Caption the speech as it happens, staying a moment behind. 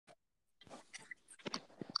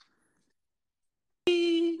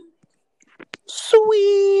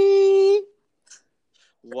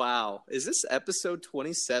Is this episode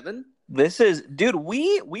 27? This is, dude,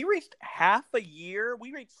 we reached half a year.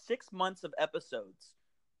 We reached 6 months of episodes.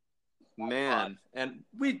 Man, and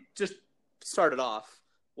we just started off.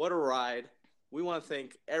 What a ride. We want to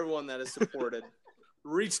thank everyone that has supported,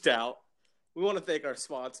 reached out. We want to thank our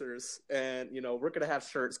sponsors. And, we're going to have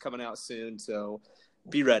shirts coming out soon, so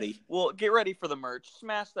be ready. Well, get ready for the merch.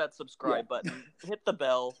 Smash that subscribe button. Hit the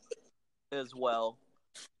bell as well.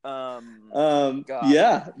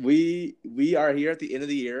 Yeah, we are here at the end of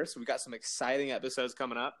the year, so we got some exciting episodes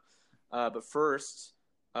coming up. But first,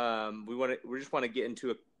 we just want to get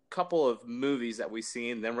into a couple of movies that we've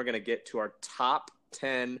seen. Then we're going to get to our top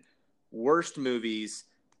 10 worst movies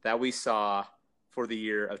that we saw for the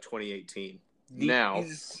year of 2018.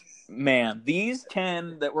 These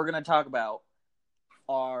 10 that we're going to talk about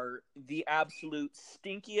are the absolute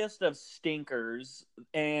stinkiest of stinkers,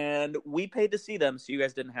 and we paid to see them, so you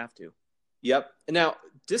guys didn't have to. Yep. Now,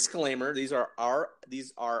 disclaimer: these are our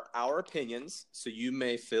opinions, so you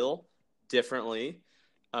may feel differently.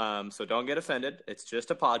 So don't get offended. It's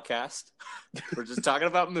just a podcast. We're just talking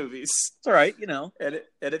about movies. It's all right, And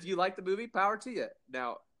if you like the movie, power to you.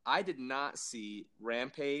 Now, I did not see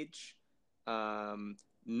Rampage.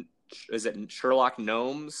 Is it Sherlock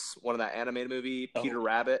Gnomes? One of that animated movie, Peter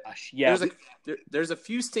Rabbit. Yeah, there's a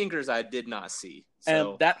few stinkers I did not see.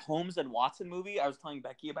 So. And that Holmes and Watson movie, I was telling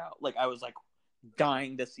Becky about. I was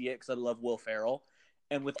dying to see it because I love Will Ferrell,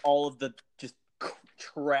 and with all of the just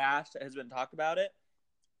trash that has been talked about it,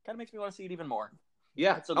 kind of makes me want to see it even more.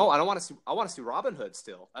 Yeah. I want to see Robin Hood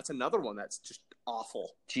still. That's another one that's just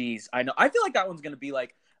awful. Jeez, I know. I feel like that one's going to be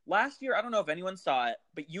last year. I don't know if anyone saw it,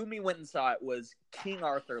 but you and me went and saw it. Was King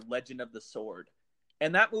Arthur: Legend of the Sword,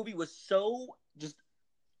 and that movie was so just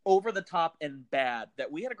over the top and bad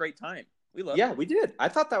that we had a great time. We loved it. Yeah, we did. I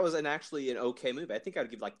thought that was actually an okay movie. I think I'd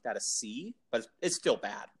give that a C, but it's still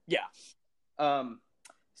bad. Yeah.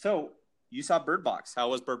 So you saw Bird Box. How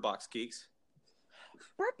was Bird Box, Geeks?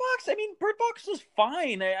 Bird Box was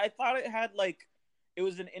fine. I thought it had it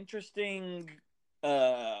was an interesting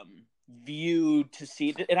view to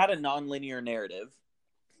see. It had a non-linear narrative.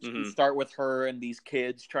 Mm-hmm. You start with her and these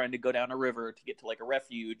kids trying to go down a river to get to a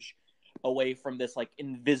refuge away from this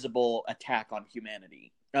invisible attack on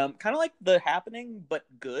humanity. Kind of like The Happening, but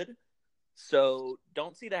good. So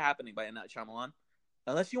don't see The Happening by M. Night Shyamalan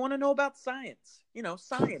unless you want to know about science.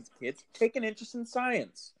 Science, kids. Take an interest in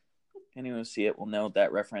science. Anyone who see it will know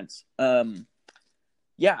that reference. I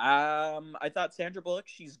thought Sandra Bullock,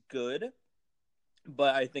 she's good,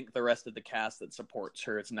 but I think the rest of the cast that supports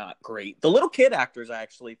her is not great. The little kid actors I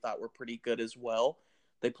actually thought were pretty good as well.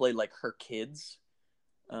 They played her kids.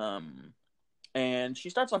 And she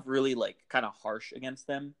starts off really kind of harsh against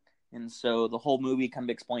them. And so the whole movie kind of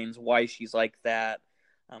explains why she's like that.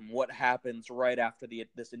 What happens right after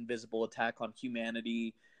this invisible attack on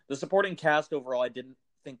humanity. The supporting cast overall I didn't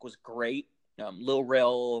think was great. Lil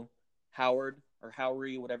Rel Howard, or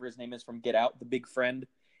Howery, whatever his name is from Get Out, the big friend.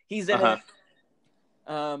 He's in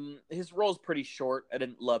it. His role's pretty short. I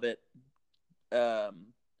didn't love it.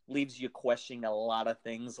 Leaves you questioning a lot of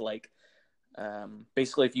things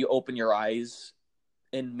basically if you open your eyes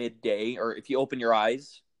in midday, or if you open your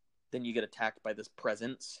eyes, then you get attacked by this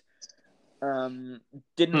presence.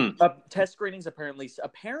 Test screenings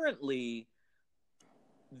apparently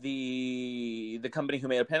the company who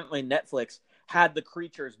made Netflix had the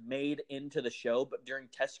creatures made into the show, but during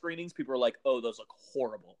test screenings people were like, oh, those look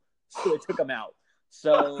horrible, so they took them out.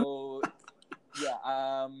 So yeah,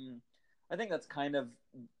 I think that's kind of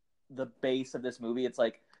the base of this movie. It's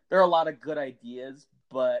there are a lot of good ideas,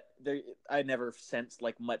 but I never sensed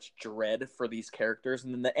much dread for these characters.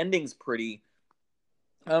 And then the ending's pretty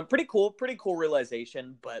cool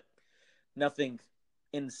realization, but nothing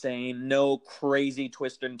insane. No crazy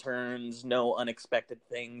twists and turns. No unexpected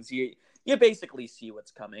things. You basically see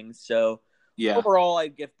what's coming. So yeah, overall,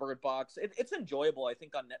 I'd give Bird Box. It's enjoyable. I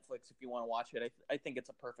think on Netflix, if you want to watch it, I think it's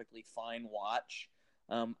a perfectly fine watch.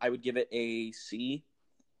 I would give it a C.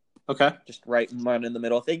 Okay. Just right in the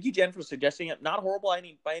middle. Thank you, Jen, for suggesting it. Not horrible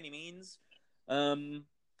by any means.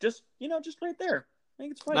 Just right there. I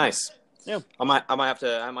think it's fine. Nice. Yeah. I might have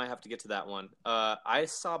to get to that one. I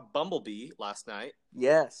saw Bumblebee last night.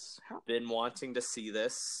 Yes. Been wanting to see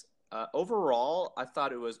this. Overall, I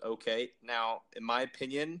thought it was okay. Now, in my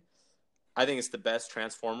opinion, I think it's the best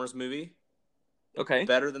Transformers movie. Okay.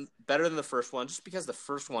 Better than the first one, just because the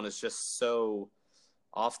first one is just so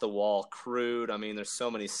off the wall, crude. There's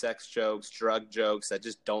so many sex jokes, drug jokes that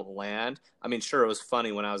just don't land. Sure, it was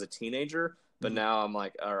funny when I was a teenager, but now I'm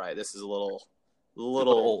like, all right, this is a little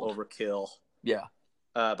overkill. Yeah.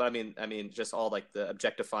 But I mean, just all like the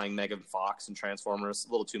objectifying Megan Fox and Transformers,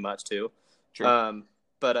 a little too much too. True.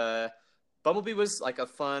 But Bumblebee was like a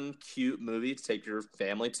fun, cute movie to take your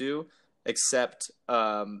family to. Except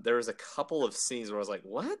there was a couple of scenes where I was like,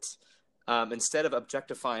 "What?" Instead of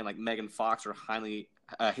objectifying like Megan Fox or Haley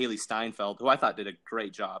Steinfeld, who I thought did a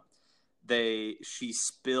great job, she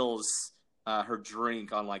spills her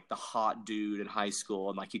drink on like the hot dude in high school,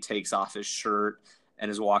 and like he takes off his shirt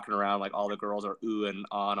and is walking around like all the girls are oohing and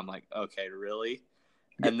on. I'm like, okay, really?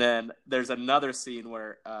 Yeah. And then there's another scene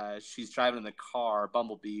where she's driving in the car,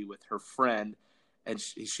 Bumblebee, with her friend, and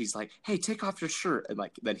she's like, "Hey, take off your shirt," and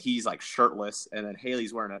like then he's like shirtless, and then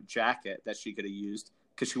Haley's wearing a jacket that she could have used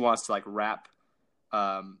because she wants to like wrap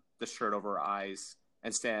the shirt over her eyes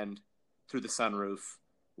and stand through the sunroof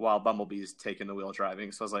while Bumblebee's taking the wheel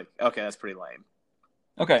driving. So I was like, okay, that's pretty lame.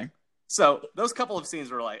 Okay. So those couple of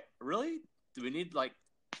scenes were like, really? Do we need like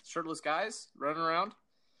shirtless guys running around?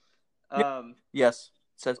 Yes,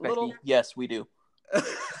 says Becky. Little... Yes, we do.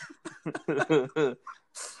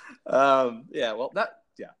 Yeah, well,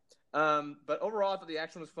 but overall, I thought the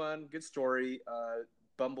action was fun. Good story.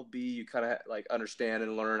 Bumblebee, you kind of like understand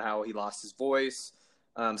and learn how he lost his voice.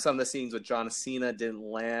 Some of the scenes with John Cena didn't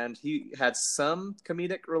land. He had some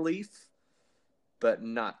comedic relief, but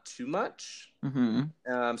not too much.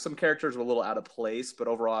 Mm-hmm. Some characters were a little out of place, but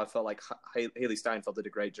overall, I felt like Haley Steinfeld did a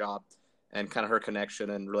great job, and kind of her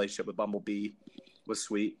connection and relationship with Bumblebee was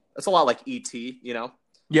sweet. It's a lot like E.T., you know?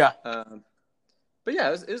 Yeah. But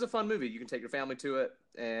yeah, it was a fun movie. You can take your family to it,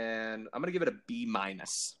 and I'm gonna give it a B-.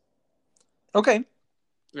 Okay.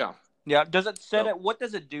 Yeah. Yeah. Does it set it? What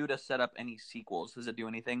does it do to set up any sequels? Does it do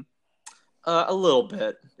anything? A little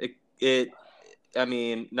bit. I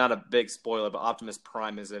mean, not a big spoiler, but Optimus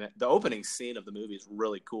Prime is in it. The opening scene of the movie is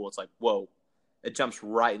really cool. It's like, whoa, it jumps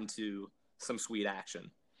right into some sweet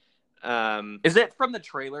action. Is it from the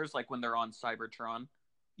trailers, like when they're on Cybertron?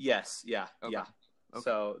 Yes. Yeah. Okay. Yeah. Okay.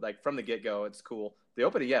 So like from the get-go, it's cool. The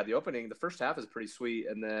opening, the first half is pretty sweet,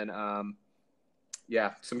 and then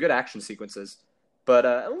some good action sequences. But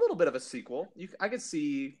a little bit of a sequel. I could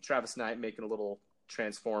see Travis Knight making a little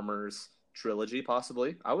Transformers trilogy,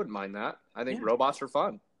 possibly. I wouldn't mind that. I think robots are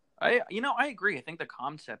fun. I agree. I think the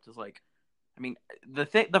concept is like, I mean, the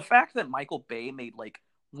fact that Michael Bay made like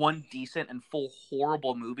one decent and full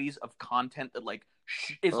horrible movies of content that like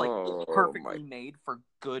is like perfectly made for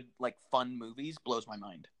good like fun movies blows my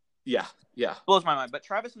mind. Yeah, blows my mind. But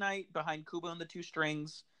Travis Knight behind Kubo and the Two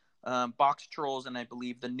Strings, Box Trolls, and I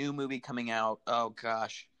believe the new movie coming out. Oh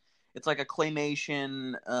gosh, it's like a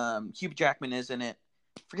claymation. Hugh Jackman is in it.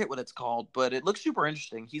 Forget what it's called, but it looks super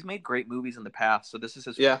interesting. He's made great movies in the past, so this is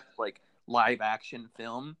his first, like live action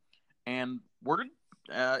film. And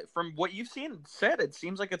from what you've seen and said, it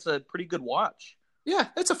seems like it's a pretty good watch. Yeah,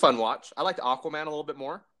 it's a fun watch. I liked Aquaman a little bit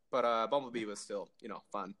more, but Bumblebee was still,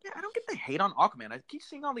 fun. Yeah, I don't get the hate on Aquaman. I keep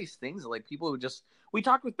seeing all these things like people who just. We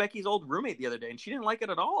talked with Becky's old roommate the other day, and she didn't like it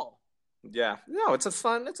at all. Yeah, no, it's a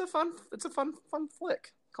fun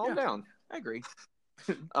flick. Calm down. I agree.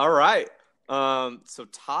 All right. So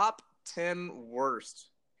top 10 worst.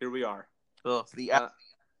 Here we are. Ugh, the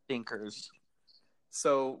stinkers.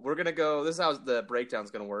 So we're gonna go. This is how the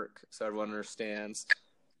breakdown's gonna work, so everyone understands.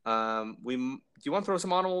 Do you want to throw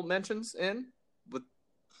some honorable mentions in with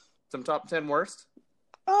some top 10 worst?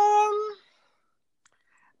 I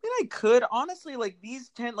mean, I could honestly like these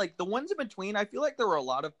 10, like the ones in between. I feel like there were a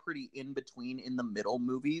lot of pretty in between, in the middle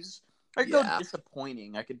movies. I could go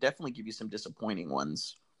disappointing. I could definitely give you some disappointing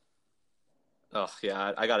ones. Oh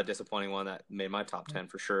yeah, I got a disappointing one that made my top 10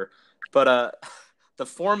 for sure. But the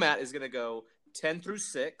format is gonna go 10 through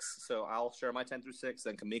 6. So I'll share my 10 through 6.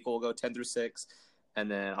 Then Kamiko will go 10 through 6, and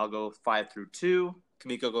then I'll go 5 through 2.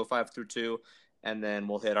 Kamiko will go 5 through 2, and then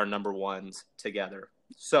we'll hit our number ones together.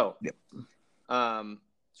 So,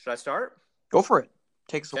 should I start? Go for it.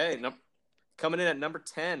 Coming in at number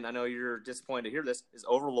 10. I know you're disappointed to hear this. Is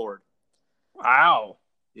Overlord. Wow.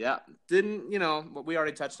 Yeah, we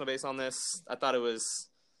already touched on base on this. I thought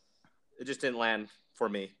it just didn't land for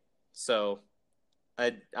me. So,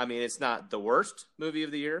 I mean, it's not the worst movie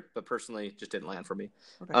of the year, but personally, it just didn't land for me.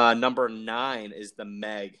 Okay. Number 9 is The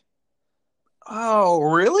Meg. Oh,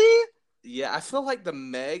 really? Yeah, I feel like The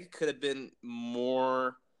Meg could have been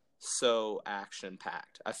more so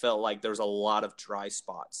action-packed. I felt like there was a lot of dry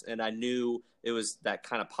spots, and I knew it was that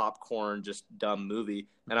kind of popcorn, just dumb movie,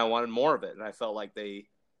 and I wanted more of it, and I felt like they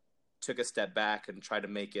took a step back and tried to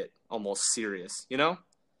make it almost serious,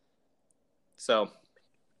 So,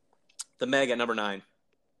 The Meg at number 9.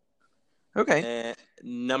 Okay. And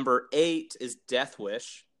number 8 is Death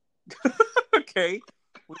Wish. Okay.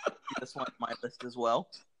 This one on my list as well.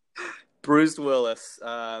 Bruce Willis.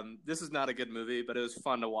 This is not a good movie, but it was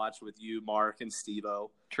fun to watch with you, Mark, and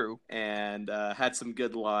Steve-O. True. And had some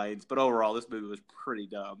good lines. But overall, this movie was pretty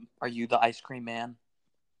dumb. Are you the ice cream man?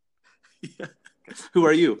 Yeah. Who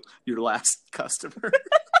are you? Your last customer.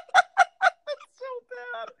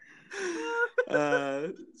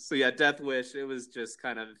 So yeah, Death Wish. It was just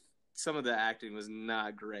kind of, some of the acting was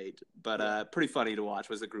not great, but pretty funny to watch.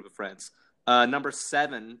 Was a group of friends. Number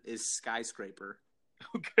 7 is Skyscraper.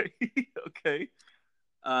 Okay.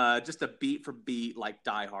 Just a beat for beat like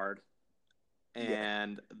Die Hard,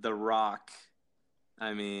 and The Rock.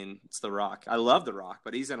 I mean, it's The Rock. I love The Rock,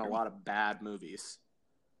 but he's in a lot of bad movies.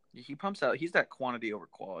 He pumps out. He's that quantity over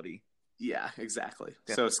quality. Yeah, exactly.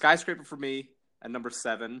 Yeah. So Skyscraper for me at number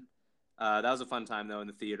 7. That was a fun time though in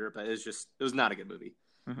the theater, but it was not a good movie.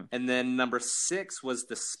 Mm-hmm. And then number 6 was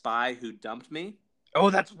The Spy Who Dumped Me. Oh,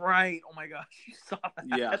 that's right. Oh my gosh, you saw that?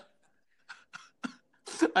 Yeah.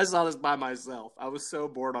 I saw this by myself. I was so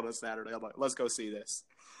bored on a Saturday. I'm like, let's go see this.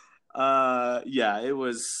 Yeah, it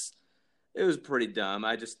was pretty dumb.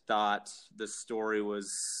 I just thought the story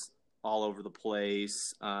was all over the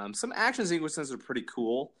place. Some action sequences are pretty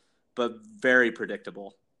cool, but very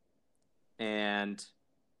predictable. And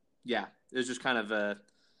yeah, it was just kind of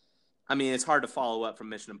it's hard to follow up from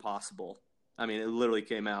Mission Impossible. I mean, it literally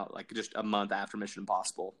came out like just a month after Mission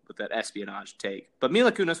Impossible with that espionage take. But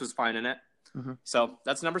Mila Kunis was fine in it. Mm-hmm. So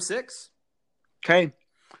that's number 6. Okay.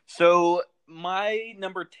 So my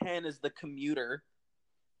number 10 is The Commuter.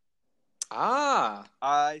 Ah.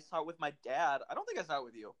 I saw it with my dad. I don't think I saw it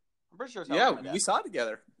with you. I'm pretty sure I saw it with my dad. We saw it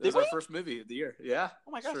together. It was our first movie of the year. Yeah.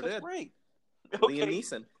 Oh my gosh, sure that's did. great. Liam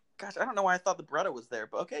Neeson. Gosh, I don't know why I thought the Beretta was there,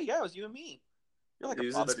 but okay, yeah, it was you and me. You're like He a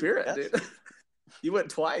was father in spirit, to dude. You went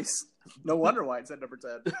twice. No wonder why it said number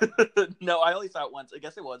 10. No, I only saw it once. I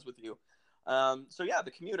guess it was with you. So yeah,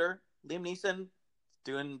 The Commuter. Liam Neeson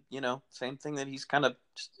doing, same thing that he's kind of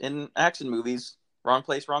just in action movies. Wrong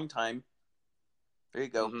place, wrong time. There you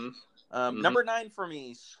go. Mm-hmm. Number 9 for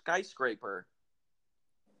me, Skyscraper.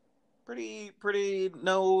 Pretty,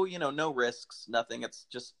 no risks, nothing. It's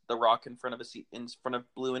just The Rock in front of a seat, in front of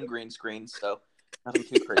blue and green screen, so nothing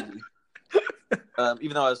too crazy.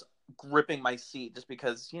 Even though I was gripping my seat just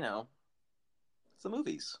because, it's the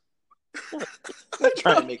movies.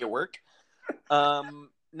 Trying to make it work.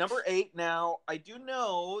 Number 8 now, I do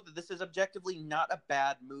know that this is objectively not a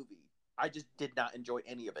bad movie. I just did not enjoy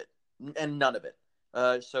any of it, and none of it.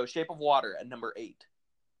 So Shape of Water at number 8.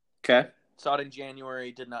 Okay. Saw it in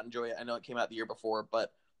January, did not enjoy it. I know it came out the year before,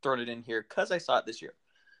 but throwing it in here because I saw it this year.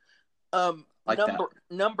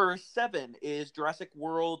 Number 7 is Jurassic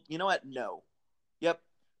World. You know what? No. Yep.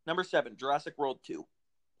 Number 7, Jurassic World 2.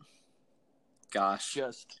 Gosh.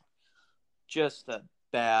 Just a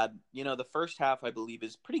bad. The first half I believe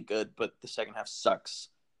is pretty good, but the second half sucks.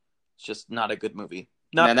 It's just not a good movie.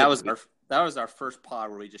 That was our first pod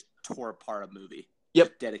where we just tore apart a movie.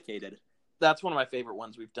 Yep. Dedicated. That's one of my favorite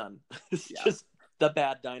ones we've done. It's just The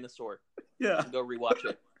Bad Dinosaur. Yeah. Go rewatch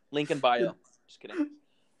it. Link in bio. Just kidding.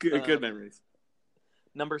 Good memories.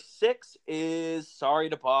 Number 6 is Sorry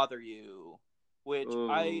to Bother You, which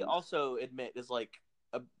I also admit is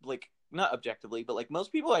not objectively, but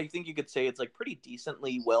most people, I think you could say it's pretty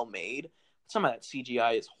decently well made. Some of that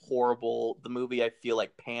CGI is horrible. The movie, I feel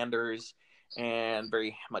like, panders and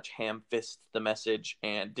very much ham-fists the message,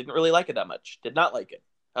 and didn't really like it that much. Did not like it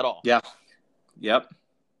at all. Yeah. Yep.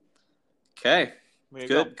 Okay.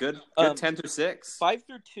 Good 10 through 6. 5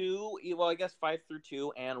 through 2, well, I guess 5 through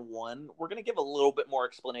 2 and 1. We're going to give a little bit more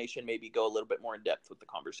explanation, maybe go a little bit more in depth with the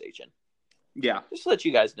conversation. Yeah. Just to let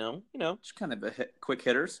you guys know, Just kind of quick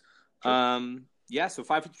hitters. Sure. Yeah, so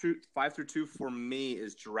 5 through 2 for me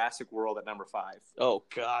is Jurassic World at number 5. Oh,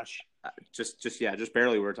 gosh. Just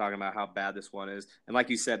barely we were talking about how bad this one is. And like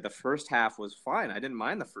you said, the first half was fine. I didn't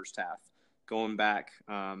mind the first half. Going back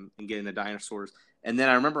and getting the dinosaurs. And then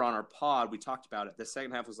I remember on our pod, we talked about it. The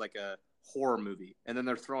second half was like a horror movie. And then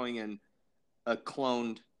they're throwing in a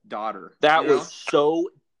cloned daughter. That was so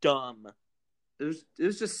dumb. It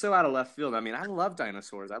was just so out of left field. I mean, I love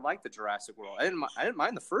dinosaurs. I like the Jurassic World. I didn't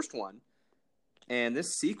mind the first one. And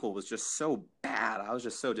this sequel was just so bad. I was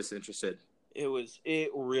just so disinterested. It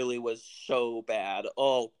really was so bad.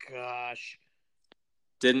 Oh, gosh.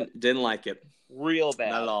 Didn't like it. Real bad.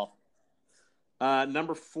 Not at all.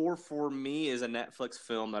 Number 4 for me is a Netflix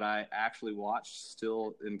film that I actually watched.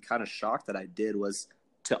 Still, and kind of shocked that I did, was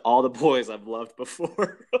To All the Boys I've Loved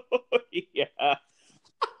Before. Yeah.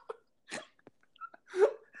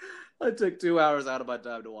 I took 2 hours out of my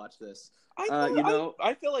time to watch this.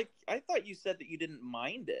 I feel like I thought you said that you didn't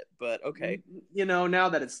mind it, but okay. Now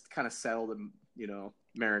that it's kind of settled and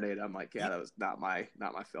marinade. I'm like, yeah, that was not my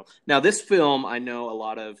film. Now, this film I know a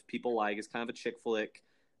lot of people like. It's kind of a chick flick.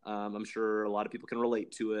 I'm sure a lot of people can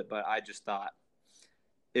relate to it, but I just thought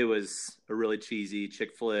it was a really cheesy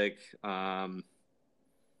chick flick. Yeah.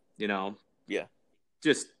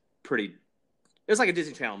 Just pretty. It was like a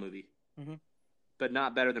Disney Channel movie, mm-hmm. but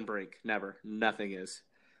not better than Brink. Never, nothing is.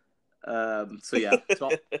 So yeah,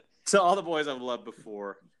 so all the boys I've loved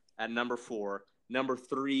before. At number 4, number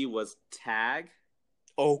 3 was Tag.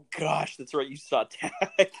 Oh gosh, that's right. You saw Tag.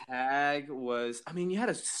 Tag was. I mean, you had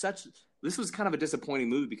this was kind of a disappointing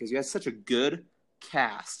movie because you had such a good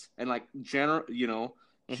cast and like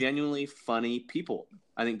genuinely funny people.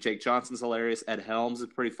 I think Jake Johnson's hilarious. Ed Helms is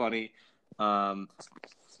pretty funny. Don't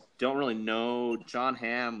really know. John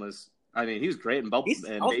Hamm was. I mean, he was great in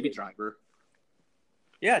Baby Driver.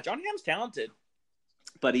 Yeah, John Hamm's talented,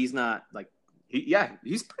 but he's not like.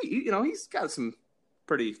 He's pretty. He's got some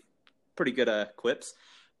pretty good quips.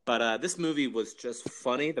 But this movie was just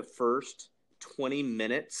funny the first 20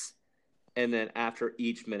 minutes, and then after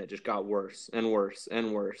each minute, just got worse and worse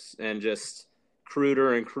and worse, and just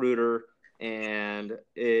cruder and cruder, and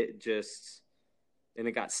it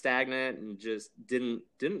got stagnant and just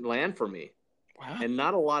didn't land for me. Wow. And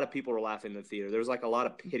not a lot of people were laughing in the theater. There was like a lot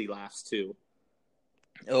of pity laughs too.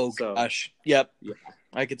 Oh gosh, yep. Yeah.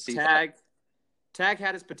 I could see Tag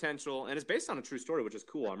had his potential, and it's based on a true story, which is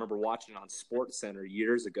cool. I remember watching it on SportsCenter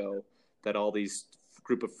years ago that all these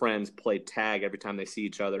group of friends played tag every time they see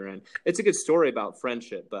each other, and it's a good story about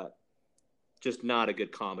friendship, but just not a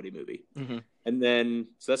good comedy movie. Mm-hmm. And then,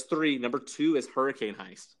 so that's 3. Number 2 is Hurricane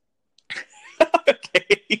Heist.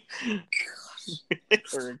 Okay.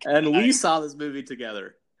 And we saw this movie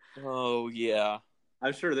together. Oh, yeah.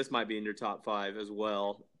 I'm sure this might be in your top 5 as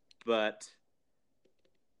well, but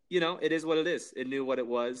it is what it is. It knew what it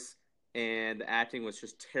was, and the acting was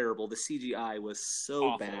just terrible. The CGI was so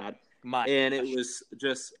awful. Bad, it was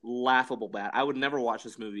just laughable bad. I would never watch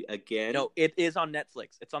this movie again. No, it is on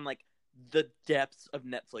Netflix. It's on like the depths of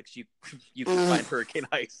Netflix. You can find Hurricane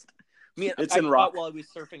Heist. I thought while I was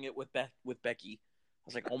surfing it with Becky, I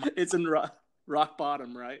was like, oh my! It's in rock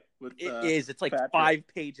bottom, right? It is. It's like Patrick. 5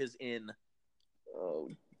 pages in. Oh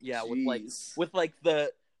yeah, geez. with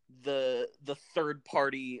the third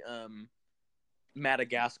party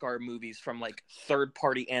Madagascar movies from like third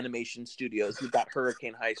party animation studios. You've got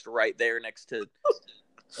Hurricane Heist right there next to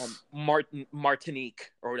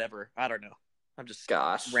Martinique or whatever. I don't know. I'm just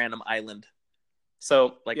random island.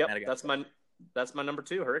 So that's my number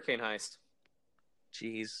 2, Hurricane Heist.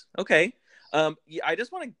 Jeez. Okay. I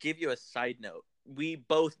just want to give you a side note. We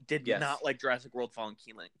both did not like Jurassic World: Fallen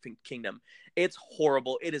Kingdom. It's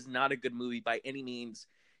horrible. It is not a good movie by any means.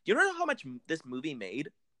 You know how much this movie made?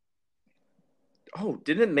 Oh,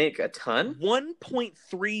 didn't it make a ton?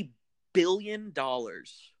 $1.3 billion.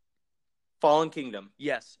 Fallen Kingdom.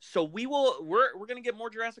 Yes. So we're gonna get more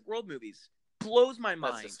Jurassic World movies. Blows my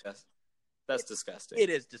mind. That's disgusting. It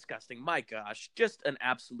is disgusting. My gosh, just an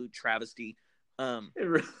absolute travesty.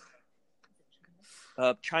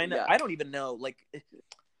 China. Yeah. I don't even know. Like,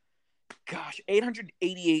 gosh,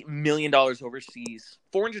 $888 million overseas,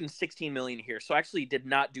 $416 million here. So actually, did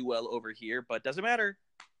not do well over here, but doesn't matter.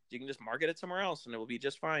 You can just market it somewhere else, and it will be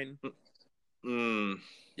just fine.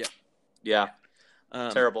 Yeah.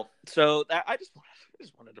 Terrible. So I just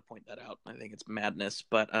wanted to point that out. I think it's madness,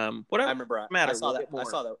 but whatever. I remember matter.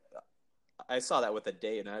 I saw that with a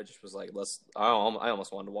date, and I just was like, I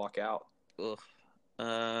almost wanted to walk out.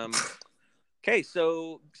 Ugh. Okay,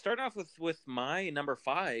 so starting off with my number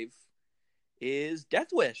 5 is Death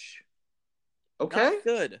Wish. Okay. Not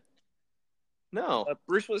good. No.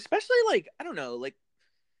 Bruce was especially like, I don't know, like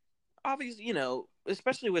obviously,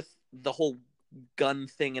 especially with the whole gun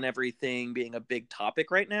thing and everything being a big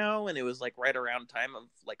topic right now, and it was like right around time of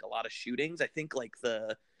like a lot of shootings. I think like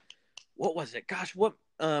what was it? Gosh,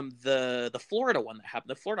 the Florida one that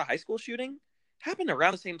happened, the Florida high school shooting happened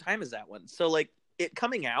around the same time as that one. So like it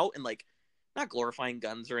coming out and like not glorifying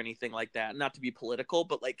guns or anything like that, not to be political,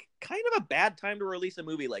 but like kind of a bad time to release a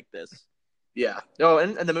movie like this. Yeah. Oh,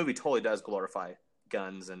 and the movie totally does glorify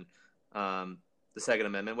guns and the Second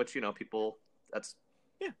Amendment, which people that's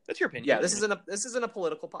your opinion. Yeah, this isn't a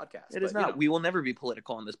political podcast. It is not. We will never be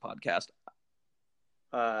political on this podcast.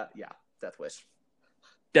 Yeah, Death Wish.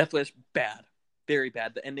 Death Wish, bad, very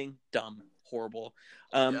bad. The ending, dumb, horrible.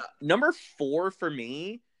 Number 4 for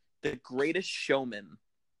me, The Greatest Showman.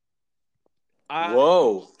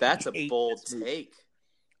 Whoa, that's a bold take.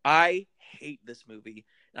 I hate this movie.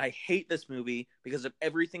 And I hate this movie because of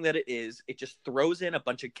everything that it is. It just throws in a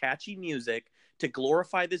bunch of catchy music to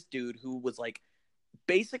glorify this dude who was like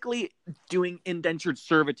basically doing indentured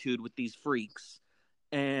servitude with these freaks.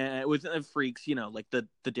 and with freaks, you know, like the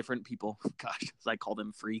different people. Gosh, I call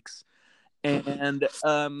them freaks. And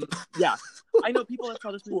yeah, I know people that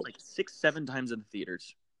saw this movie like 6-7 times in the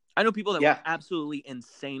theaters. I know people that were absolutely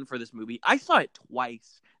insane for this movie. I saw it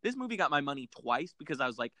twice. This movie got my money twice because I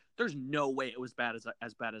was like, "There's no way it was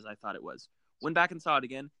as bad as I thought it was." Went back and saw it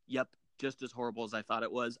again. Yep, just as horrible as I thought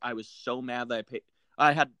it was. I was so mad that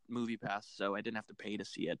I had Movie Pass, so I didn't have to pay to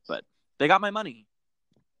see it. But they got my money,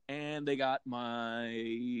 and they got my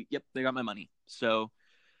money. So,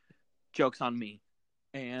 joke's on me.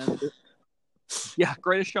 And yeah,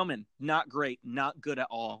 Greatest Showman, not great, not good at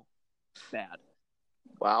all, bad.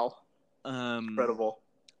 Wow. Incredible.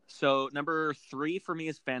 So number 3 for me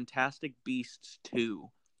is Fantastic Beasts 2.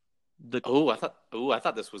 I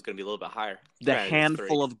thought this was going to be a little bit higher. The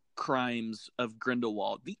Handful of Crimes of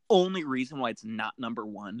Grindelwald. The only reason why it's not number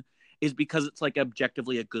 1 is because it's like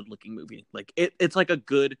objectively a good-looking movie. Like it's like a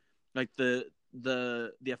good, like the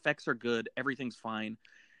effects are good, everything's fine.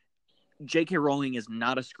 J.K. Rowling is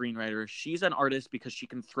not a screenwriter. She's an artist because she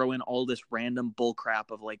can throw in all this random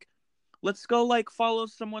bullcrap of like, let's go like follow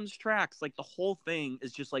someone's tracks. Like the whole thing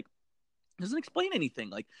is just like doesn't explain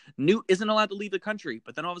anything. Like Newt isn't allowed to leave the country,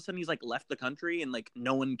 but then all of a sudden he's like left the country and like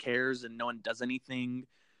no one cares and no one does anything.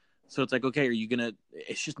 So it's like, okay, are you gonna?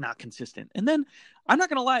 It's just not consistent. And then I'm not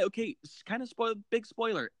gonna lie. Okay, kind of big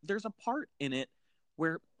spoiler. There's a part in it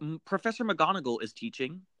where Professor McGonagall is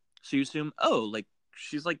teaching, so you assume, oh, like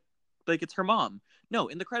she's like it's her mom. No,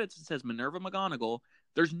 in the credits it says Minerva McGonagall.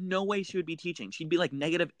 There's no way she would be teaching. She'd be like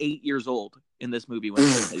 -8 years old in this movie when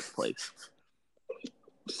it takes place.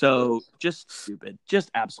 So just stupid,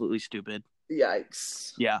 just absolutely stupid.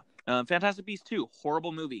 Yikes! Yeah, Fantastic Beasts 2,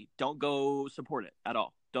 horrible movie. Don't go support it at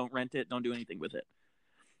all. Don't rent it. Don't do anything with it.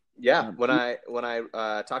 Yeah, when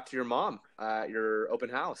I talked to your mom at your open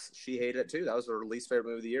house, she hated it too. That was her least favorite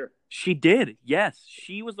movie of the year. She did. Yes,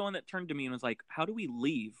 she was the one that turned to me and was like, "How do we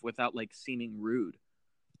leave without like seeming rude?"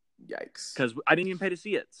 Yikes! Because I didn't even pay to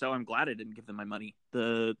see it, so I'm glad I didn't give them my money.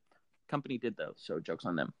 The company did though, so joke's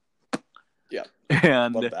on them. Yeah,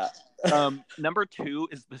 and love that. Number 2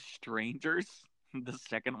 is The Strangers, the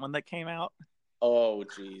second one that came out. Oh,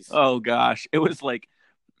 jeez. Oh gosh, it was like.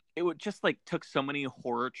 It would just like took so many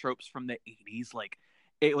horror tropes from the 80s. Like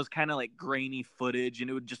it was kind of like grainy footage and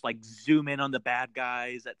it would just like zoom in on the bad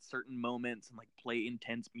guys at certain moments and like play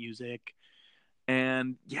intense music.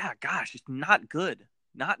 And yeah, gosh, it's not good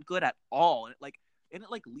at all. And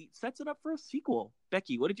it sets it up for a sequel.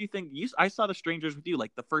 Becky, what did you think? I saw The Strangers with you,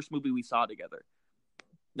 like the first movie we saw together.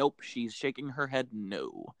 Nope. She's shaking her head.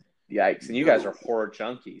 No. Yikes. And you guys are horror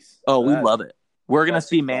junkies. Oh, we love it. We're going to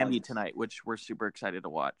see Mandy tonight, which we're super excited to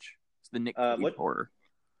watch. It's the Nick Cage horror.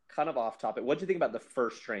 Kind of off topic. What did you think about The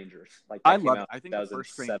First Strangers? Like I love it. I think The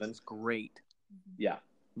First Strangers is great. Yeah.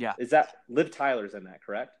 Yeah. Is that Liv Tyler's in that,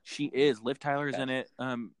 correct? She is. Liv Tyler's in it.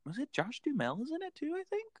 Was it Josh Duhamel is in it too, I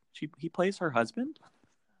think? He plays her husband.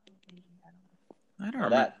 I don't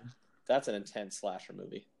remember. That's an intense slasher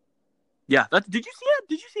movie. Yeah, did you see it?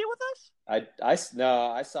 Did you see it with us? I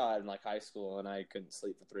saw it in like high school and I couldn't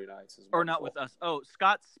sleep for 3 nights. Or not with us. Oh,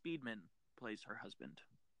 Scott Speedman plays her husband.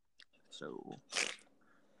 So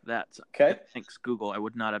that's okay. Thanks, Google. I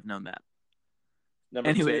would not have known that.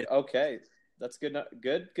 Number 2. Okay, that's good.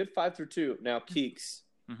 Good 5 through 2. Now, Keeks,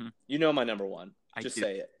 you know my number 1. Just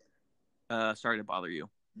say it. Sorry to bother you.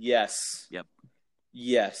 Yes. Yep.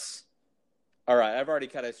 Yes. All right, I've already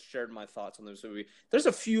kind of shared my thoughts on this movie. There's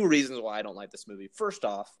a few reasons why I don't like this movie. First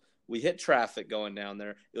off, we hit traffic going down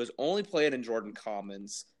there. It was only played in Jordan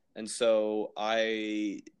Commons, and so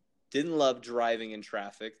I didn't love driving in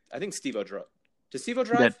traffic. I think Steve-O drove. Did Steve-O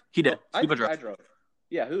drive? He did. Steve-O drove. I drove.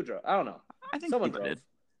 Yeah, who drove? I don't know. I think someone drove.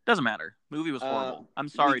 Doesn't matter. Movie was horrible. I'm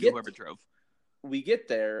sorry to whoever drove. We get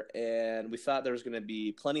there, and we thought there was going to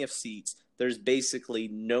be plenty of seats. There's basically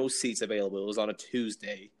no seats available. It was on a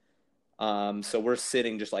Tuesday. So we're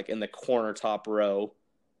sitting just like in the corner top row,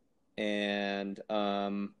 and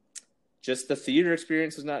just the theater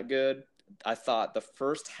experience was not good. I thought the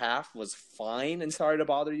first half was fine and Sorry to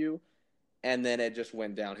Bother You, and then it just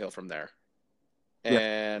went downhill from there. Yeah.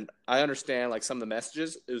 And I understand like some of the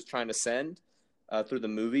messages it was trying to send through the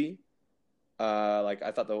movie. Like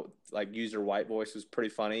I thought the user white voice was pretty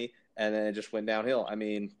funny, and then it just went downhill. I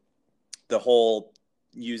mean, the whole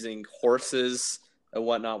using horses and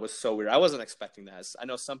whatnot was so weird. I wasn't expecting that. I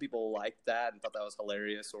know some people liked that and thought that was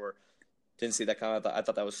hilarious or didn't see that kind of. I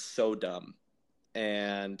thought that was so dumb.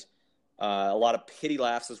 And a lot of pity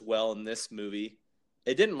laughs as well in this movie.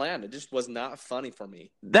 It didn't land. It just was not funny for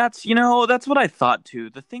me. That's what I thought too.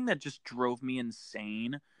 The thing that just drove me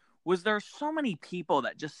insane was there are so many people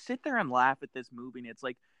that just sit there and laugh at this movie. And it's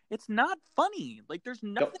like, It's not funny. Like, there's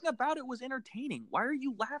Nope. nothing about it was entertaining. Why are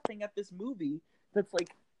you laughing at this movie that's like,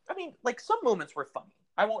 I mean, like, some moments were funny.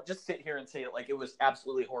 I won't just sit here and say it like it was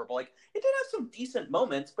absolutely horrible. Like, it did have some decent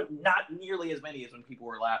moments, but not nearly as many as when people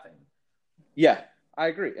were laughing. Yeah, I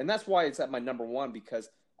agree. And that's why it's at my number one, because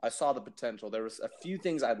I saw the potential. There was a few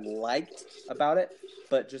things I liked about it,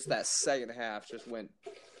 but just that second half just went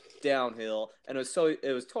downhill, and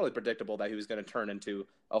it was totally predictable that he was going to turn into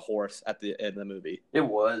a horse at the end of the movie. It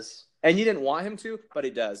was. And you didn't want him to, but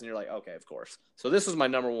he does, and you're like, okay, of course. So this was my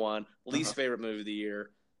number one, least favorite movie of the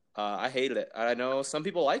year. I hated it. I know some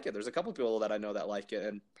people like it. There's a couple people that I know that like it,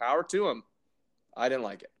 and power to them. I didn't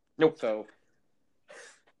like it. Nope. So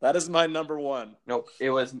that is my number one. Nope. It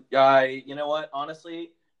was. You know what?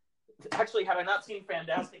 Honestly, actually, had I not seen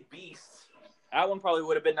Fantastic Beasts, that one probably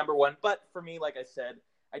would have been number one. But for me, like I said,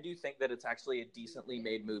 I do think that it's actually a decently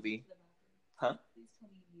made movie. Huh?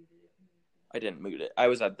 I didn't mute it. I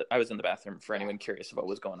was in the bathroom for anyone curious about what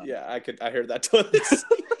was going on. Yeah, I heard that toilet seat.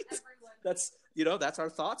 That's our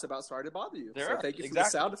thoughts about Sorry to Bother You. Thank you for the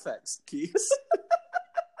sound effects, Keys.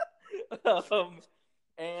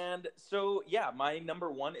 And so yeah, my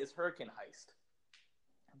number one is Hurricane Heist.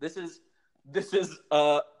 This is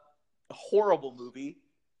a horrible movie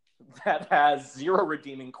that has zero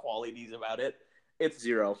redeeming qualities about it. It's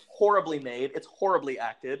zero. Horribly made. It's horribly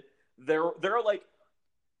acted. There are like,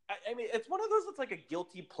 I mean, it's one of those that's like a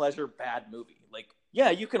guilty pleasure bad movie. Like,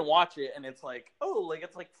 yeah, you can watch it and it's like, oh, like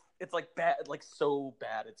it's like bad, like so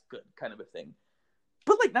bad it's good kind of a thing.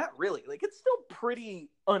 But like not really. Like it's still pretty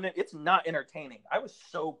it's not entertaining. I was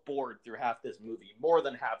so bored through half this movie, more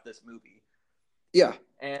than half this movie. Yeah.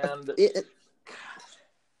 And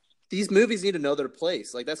these movies need to know their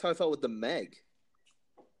place. Like that's how I felt with The Meg.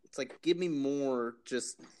 It's like give me more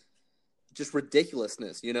just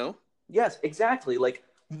ridiculousness, you know? Yes, exactly. Like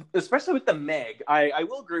especially with The Meg, I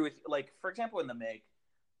will agree with, like, for example, in The Meg,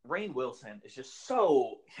 Rainn Wilson is just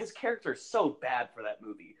his character is so bad for that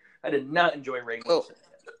movie. I did not enjoy Rainn Wilson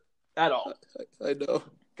at all. I know.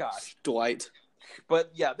 Gosh. Dwight.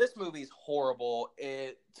 But yeah, this movie's horrible.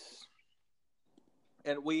 And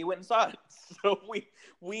we went and saw it. So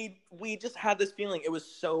we just had this feeling it was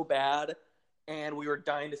so bad and we were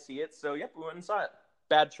dying to see it. So yep, we went and saw it.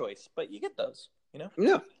 Bad choice, but you get those, you know?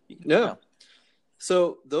 Yeah.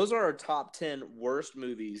 So those are our top 10 worst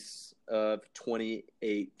movies of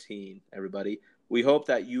 2018, everybody. We hope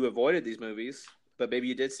that you avoided these movies, but maybe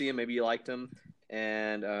you did see them, maybe you liked them,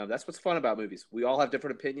 and that's what's fun about movies. We all have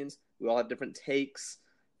different opinions. We all have different takes,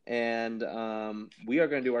 and we are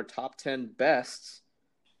going to do our top 10 bests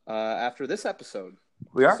after this episode.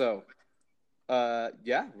 We are? So,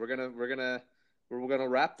 yeah, we're gonna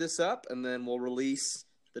wrap this up, and then we'll release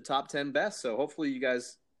the top 10 best. So hopefully you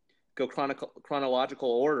guys go chronological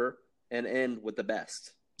order and end with the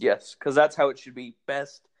best. Yes, because that's how it should be.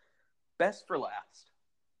 Best for last.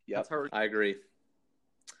 Yep, I agree.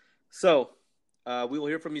 So we will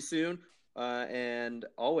hear from you soon, and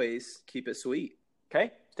always keep it sweet.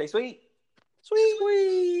 Okay, stay sweet.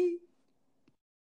 Sweet.